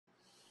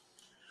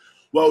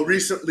Well,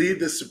 recently,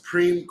 the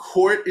Supreme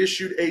Court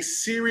issued a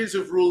series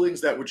of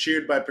rulings that were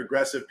cheered by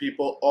progressive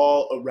people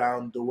all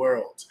around the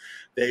world.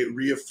 They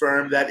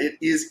reaffirmed that it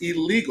is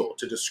illegal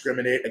to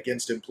discriminate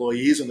against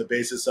employees on the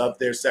basis of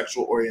their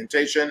sexual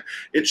orientation.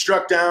 It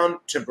struck down,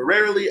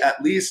 temporarily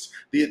at least,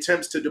 the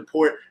attempts to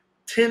deport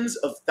tens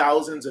of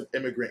thousands of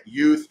immigrant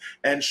youth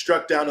and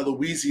struck down a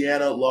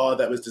Louisiana law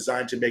that was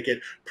designed to make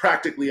it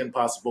practically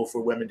impossible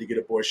for women to get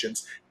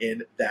abortions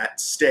in that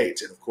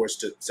state. And of course,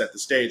 to set the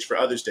stage for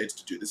other states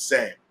to do the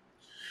same.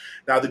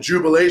 Now, the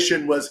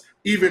jubilation was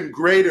even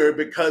greater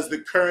because the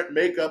current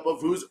makeup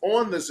of who's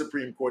on the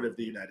Supreme Court of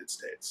the United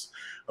States.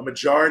 A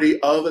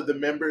majority of the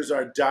members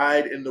are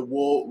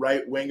dyed-in-the-wool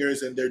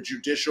right-wingers, and their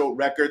judicial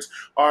records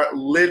are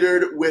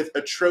littered with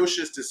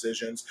atrocious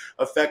decisions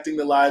affecting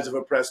the lives of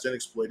oppressed and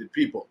exploited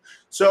people.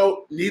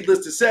 So,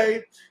 needless to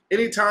say,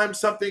 anytime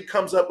something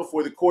comes up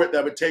before the court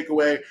that would take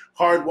away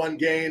hard-won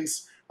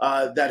gains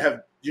that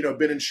have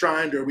been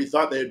enshrined, or we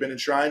thought they had been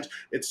enshrined,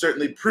 it's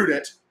certainly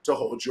prudent to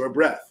hold your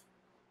breath.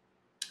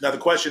 Now, the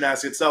question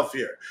asks itself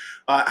here,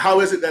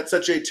 how is it that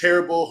such a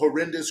terrible,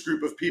 horrendous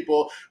group of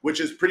people, which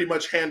is pretty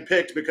much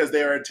handpicked because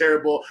they are a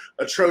terrible,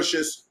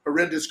 atrocious,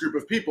 horrendous group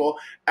of people,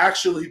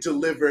 actually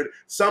delivered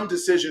some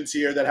decisions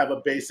here that have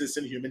a basis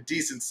in human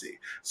decency?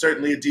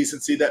 Certainly a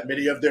decency that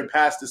many of their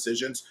past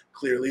decisions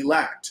clearly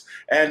lacked.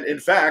 And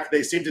in fact,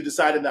 they seem to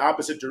decide in the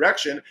opposite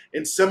direction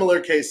in similar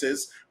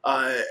cases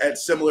at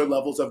similar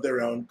levels of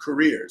their own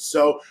careers.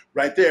 So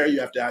right there, you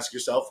have to ask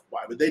yourself,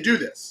 why would they do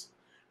this?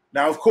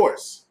 Now, of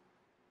course,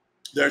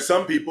 there are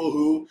some people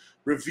who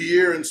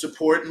revere and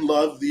support and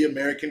love the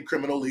American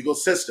criminal legal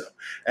system.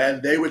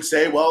 And they would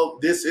say, well,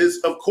 this is,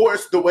 of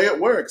course, the way it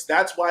works.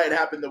 That's why it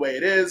happened the way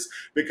it is,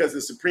 because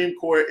the Supreme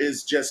Court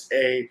is just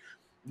a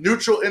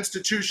neutral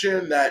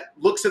institution that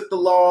looks at the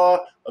law,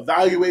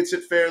 evaluates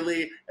it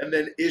fairly, and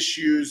then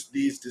issues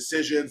these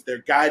decisions.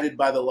 They're guided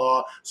by the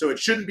law. So it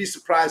shouldn't be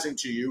surprising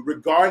to you,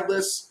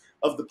 regardless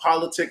of the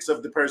politics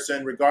of the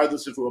person,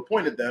 regardless of who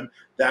appointed them,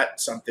 that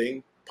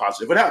something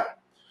positive would happen.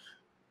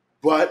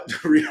 But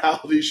the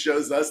reality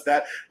shows us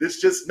that that's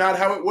just not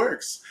how it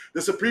works.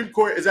 The Supreme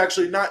Court is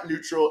actually not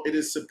neutral. It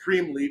is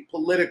supremely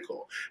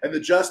political. And the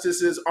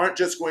justices aren't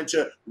just going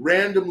to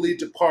randomly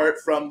depart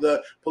from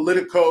the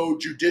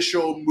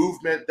politico-judicial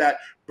movement that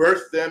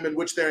birthed them, in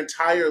which their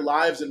entire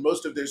lives and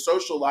most of their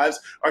social lives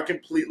are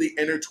completely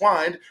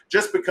intertwined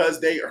just because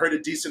they heard a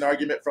decent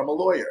argument from a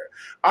lawyer.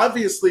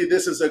 Obviously,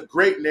 this is a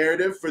great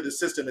narrative for the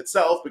system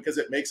itself because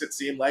it makes it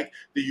seem like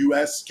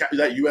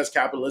that U.S.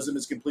 capitalism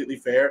is completely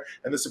fair,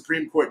 and the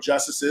Supreme Court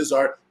justices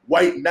are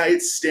white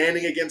knights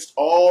standing against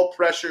all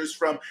pressures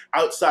from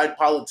outside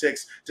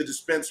politics to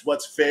dispense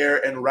what's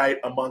fair and right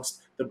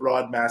amongst the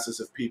broad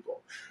masses of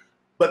people.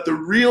 But the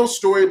real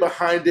story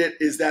behind it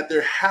is that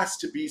there has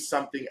to be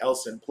something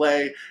else in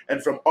play.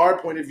 And from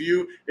our point of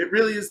view, it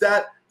really is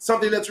that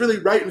something that's really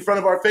right in front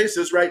of our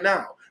faces right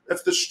now.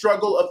 That's the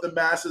struggle of the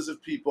masses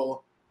of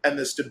people and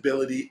the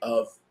stability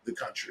of the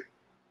country.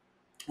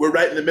 We're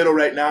right in the middle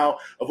right now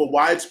of a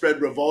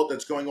widespread revolt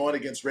that's going on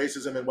against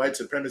racism and white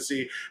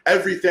supremacy.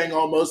 Everything,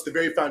 almost the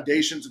very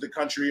foundations of the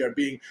country, are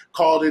being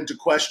called into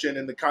question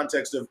in the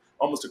context of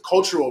almost a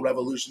cultural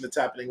revolution that's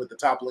happening with the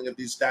toppling of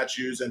these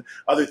statues and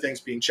other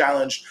things being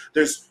challenged.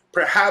 There's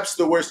perhaps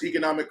the worst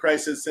economic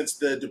crisis since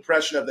the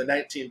Depression of the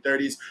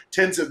 1930s,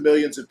 tens of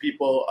millions of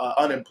people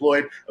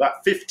unemployed,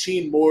 about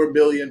 15 more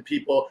million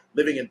people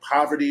living in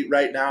poverty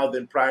right now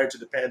than prior to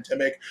the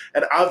pandemic.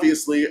 And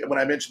obviously, when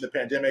I mentioned the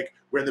pandemic,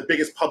 we're in the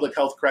biggest public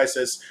health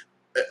crisis,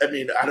 I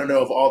mean, I don't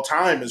know if all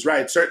time is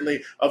right,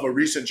 certainly of a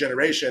recent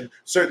generation,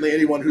 certainly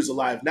anyone who's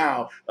alive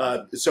now.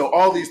 So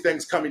all these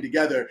things coming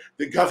together,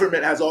 the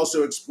government has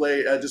also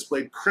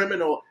displayed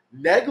criminal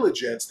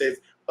negligence. They've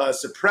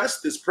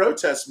suppressed this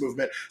protest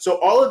movement. So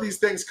all of these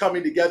things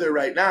coming together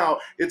right now,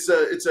 it's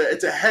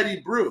a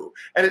heady brew.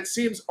 And it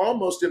seems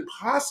almost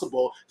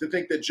impossible to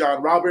think that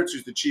John Roberts,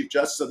 who's the Chief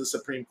Justice of the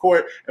Supreme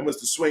Court and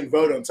was the swing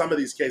vote on some of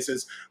these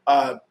cases,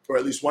 or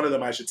at least one of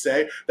them, I should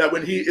say, that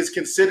when he is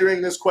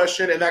considering this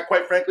question, and that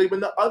quite frankly, when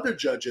the other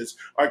judges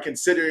are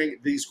considering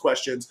these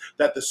questions,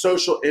 that the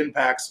social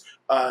impacts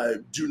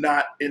do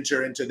not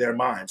enter into their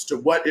minds, to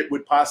what it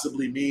would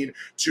possibly mean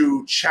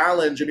to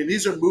challenge. I mean,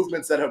 these are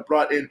movements that have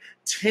brought in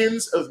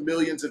tens of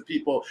millions of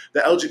people, the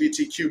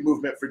LGBTQ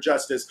movement for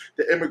justice,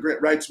 the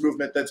immigrant rights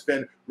movement that's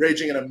been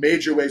raging in a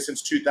major way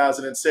since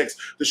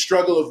 2006, the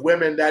struggle of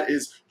women that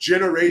is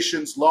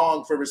generations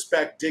long for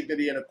respect,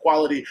 dignity, and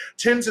equality.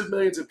 Tens of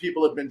millions of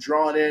people have been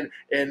drawn in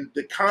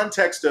the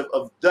context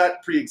of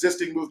that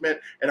pre-existing movement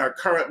and our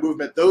current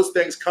movement. Those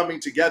things coming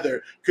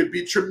together could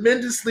be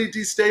tremendously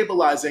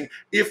destabilizing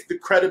if the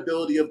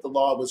credibility of the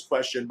law was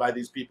questioned by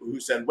these people who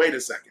said, wait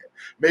a second,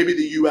 maybe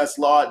the US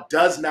law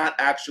does not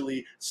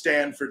actually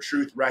stand for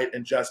truth, right,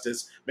 and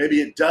justice.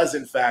 Maybe it does,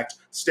 in fact,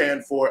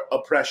 stand for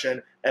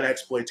oppression and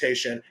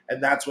exploitation.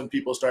 And that's when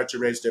people start to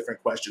raise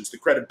different questions. The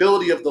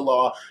credibility of the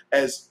law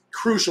as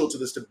crucial to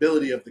the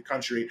stability of the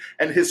country.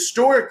 And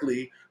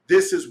historically,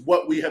 this is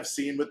what we have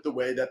seen with the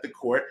way that the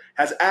court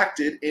has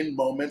acted in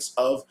moments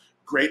of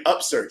great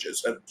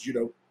upsurges.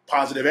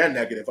 positive and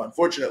negative,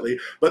 unfortunately.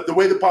 But the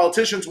way the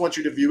politicians want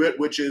you to view it,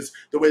 which is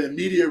the way the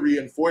media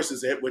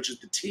reinforces it, which is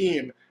the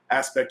team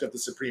aspect of the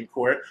Supreme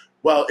Court,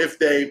 well, if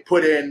they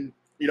put in,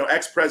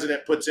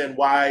 X-president puts in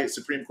Y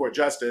Supreme Court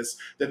justice,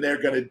 then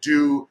they're going to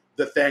do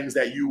the things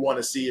that you want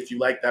to see if you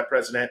like that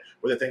president,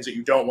 or the things that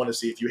you don't want to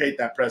see if you hate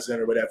that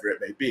president, or whatever it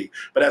may be.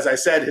 But as I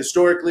said,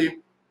 historically,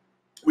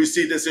 we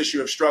see this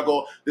issue of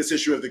struggle, this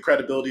issue of the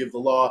credibility of the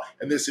law,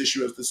 and this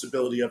issue of the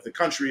stability of the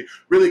country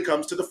really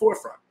comes to the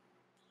forefront.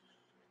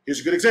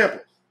 Here's a good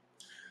example.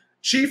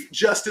 Chief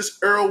Justice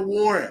Earl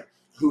Warren,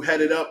 who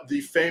headed up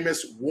the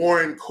famous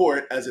Warren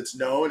Court, as it's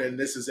known, and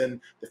this is in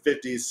the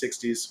 50s,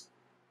 60s,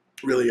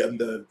 really in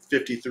the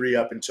 53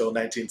 up until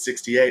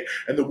 1968.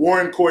 And the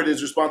Warren Court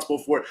is responsible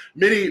for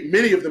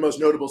many of the most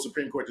notable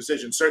Supreme Court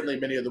decisions, certainly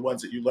many of the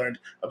ones that you learned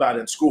about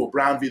in school.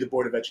 Brown v. the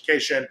Board of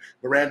Education,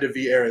 Miranda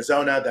v.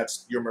 Arizona,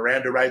 that's your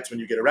Miranda rights when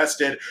you get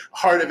arrested.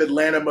 Heart of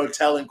Atlanta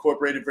Motel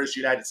Incorporated versus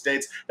United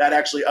States, that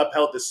actually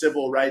upheld the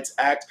Civil Rights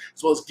Act,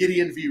 as well as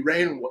Gideon v.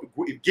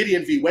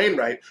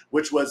 Wainwright,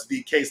 which was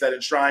the case that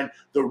enshrined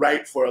the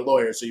right for a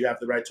lawyer. So you have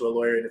the right to a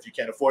lawyer, and if you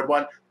can't afford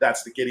one,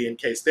 that's the Gideon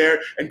case there.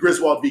 And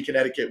Griswold v.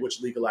 Connecticut, which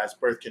legalized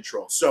birth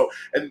control. So,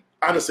 and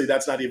honestly,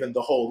 that's not even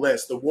the whole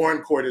list. The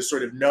Warren Court is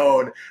sort of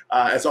known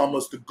as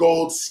almost the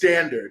gold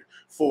standard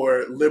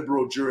for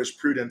liberal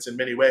jurisprudence in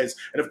many ways.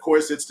 And of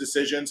course, its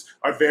decisions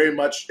are very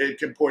much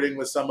comporting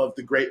with some of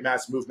the great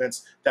mass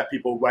movements that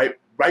people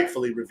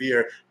rightfully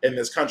revere in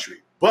this country.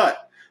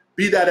 But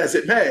be that as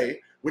it may,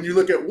 when you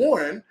look at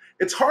Warren,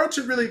 it's hard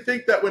to really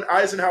think that when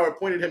Eisenhower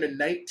appointed him in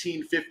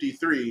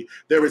 1953,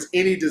 there was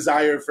any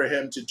desire for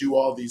him to do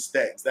all these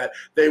things, that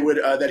he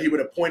would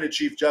appoint a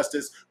Chief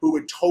Justice who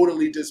would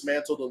totally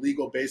dismantle the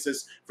legal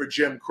basis for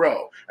Jim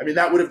Crow. I mean,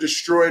 that would have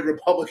destroyed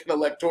Republican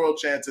electoral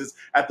chances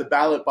at the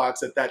ballot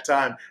box at that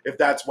time, if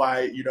that's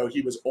why,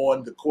 he was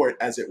on the court,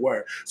 as it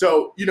were.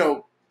 So,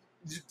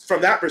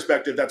 from that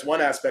perspective, that's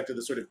one aspect of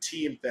the sort of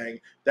team thing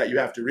that you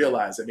have to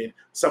realize. I mean,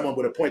 someone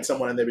would appoint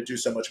someone and they would do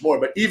so much more.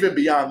 But even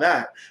beyond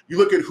that, you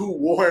look at who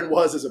Warren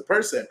was as a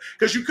person,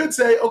 because you could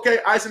say, okay,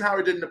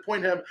 Eisenhower didn't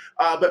appoint him,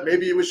 but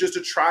maybe it was just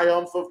a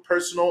triumph of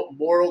personal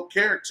moral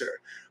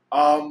character.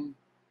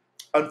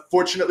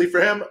 Unfortunately for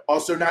him,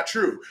 also not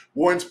true.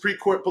 Warren's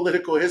pre-court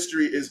political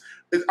history is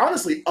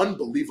honestly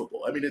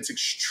unbelievable. I mean, it's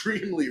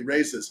extremely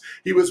racist.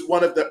 He was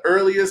one of the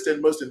earliest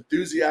and most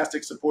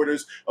enthusiastic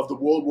supporters of the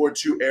World War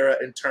II era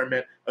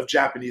internment of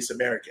Japanese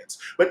Americans.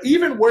 But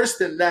even worse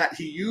than that,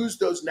 he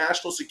used those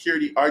national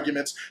security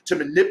arguments to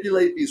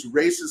manipulate these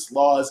racist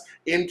laws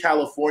in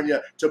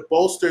California to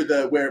bolster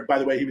where, by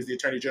the way, he was the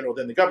Attorney General,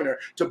 then the governor,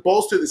 to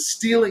bolster the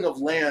stealing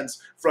of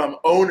lands from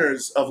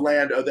owners of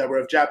land that were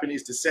of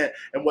Japanese descent,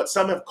 and what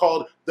some have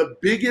called the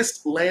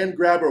biggest land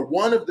grab, or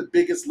one of the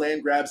biggest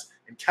land grabs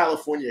in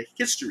California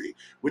history,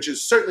 which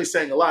is certainly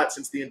saying a lot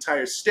since the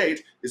entire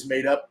state is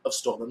made up of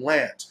stolen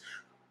land.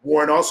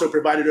 Warren also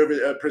presided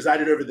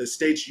over the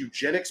state's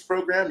eugenics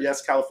program.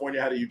 Yes,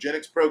 California had a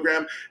eugenics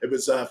program. It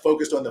was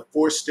focused on the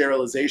forced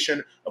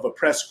sterilization of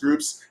oppressed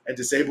groups and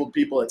disabled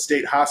people at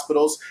state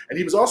hospitals. And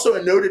he was also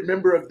a noted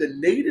member of the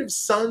Native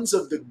Sons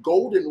of the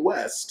Golden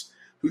West,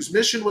 whose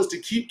mission was to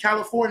keep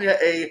California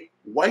a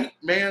white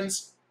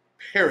man's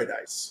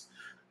paradise.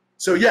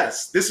 So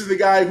yes, this is the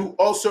guy who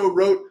also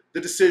wrote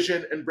the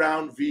decision in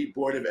Brown v.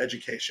 Board of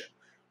Education.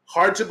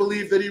 Hard to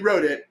believe that he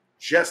wrote it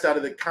just out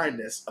of the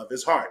kindness of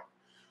his heart.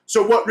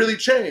 So what really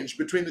changed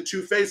between the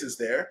two phases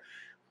there?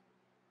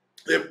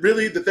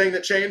 The thing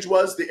that changed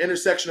was the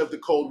intersection of the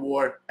Cold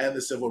War and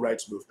the Civil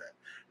Rights Movement.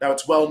 Now,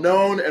 it's well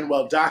known and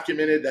well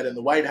documented that in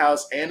the White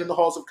House and in the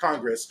halls of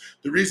Congress,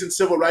 the reason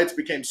civil rights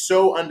became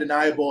so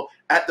undeniable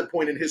at the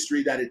point in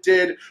history that it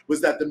did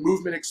was that the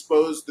movement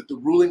exposed that the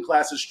ruling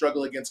class's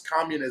struggle against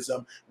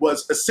communism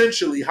was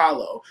essentially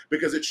hollow,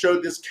 because it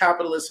showed this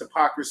capitalist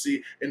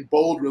hypocrisy in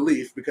bold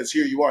relief, because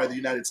here you are, the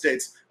United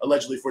States,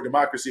 allegedly for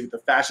democracy, with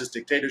a fascist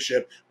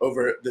dictatorship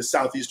over the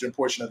southeastern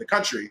portion of the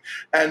country.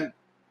 And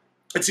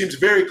it seems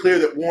very clear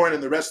that Warren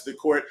and the rest of the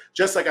court,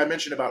 just like I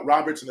mentioned about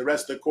Roberts and the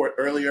rest of the court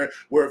earlier,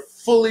 were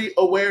fully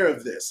aware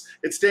of this.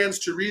 It stands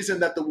to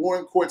reason that the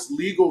Warren court's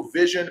legal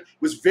vision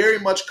was very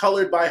much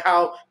colored by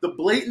how the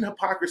blatant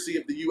hypocrisy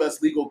of the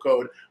U.S. legal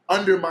code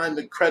undermined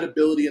the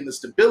credibility and the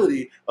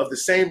stability of the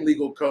same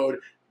legal code,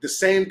 the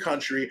same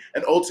country,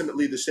 and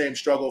ultimately the same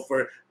struggle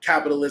for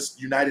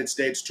capitalist United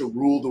States to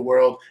rule the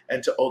world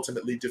and to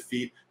ultimately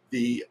defeat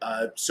the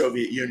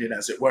Soviet Union,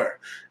 as it were.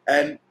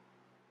 And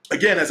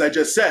again, as I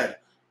just said,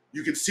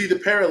 you can see the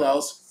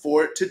parallels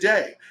for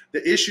today.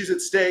 The issues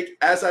at stake,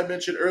 as I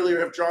mentioned earlier,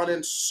 have drawn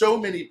in so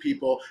many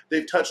people.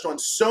 They've touched on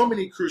so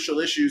many crucial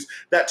issues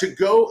that to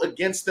go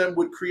against them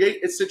would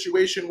create a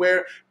situation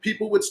where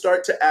people would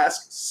start to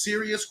ask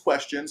serious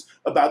questions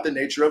about the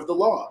nature of the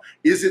law.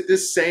 Is it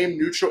this same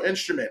neutral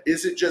instrument?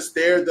 Is it just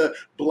there, the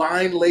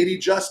blind lady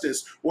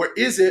justice? Or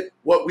is it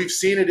what we've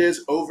seen it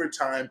is over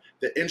time,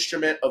 the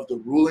instrument of the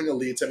ruling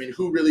elites? I mean,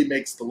 who really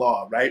makes the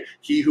law, right?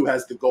 He who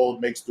has the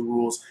gold makes the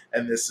rules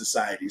in this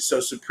society. So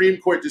Supreme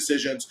Court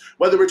decisions movements,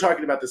 whether we're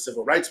talking about the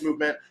civil rights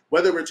movement,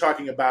 whether we're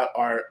talking about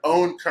our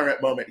own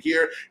current moment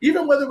here,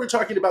 even whether we're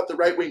talking about the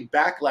right-wing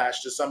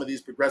backlash to some of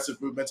these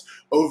progressive movements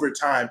over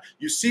time,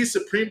 you see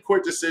Supreme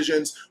Court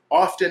decisions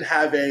often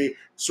have a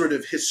sort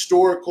of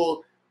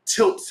historical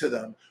tilt to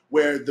them,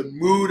 where the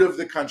mood of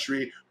the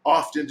country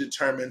often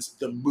determines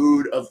the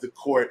mood of the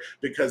court,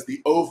 because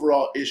the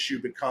overall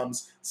issue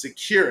becomes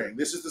securing.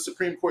 This is the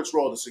Supreme Court's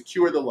role, to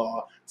secure the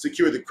law,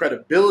 secure the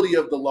credibility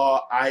of the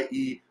law,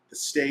 i.e. the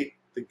state,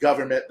 the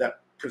government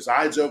that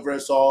presides over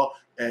us all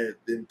and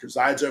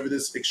presides over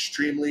this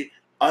extremely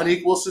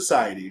unequal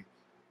society.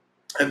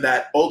 And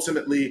that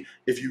ultimately,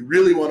 if you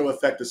really want to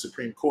affect the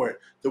Supreme Court,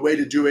 the way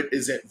to do it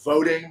isn't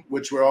voting,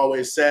 which we're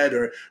always said,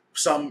 or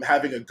some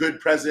having a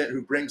good president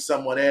who brings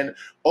someone in.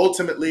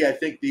 Ultimately, I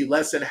think the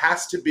lesson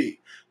has to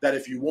be that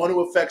if you want to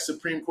affect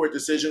Supreme Court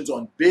decisions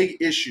on big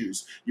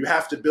issues, you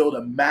have to build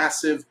a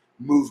massive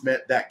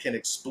movement that can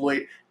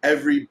exploit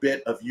every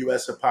bit of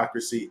U.S.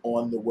 hypocrisy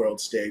on the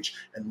world stage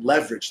and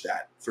leverage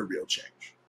that for real change.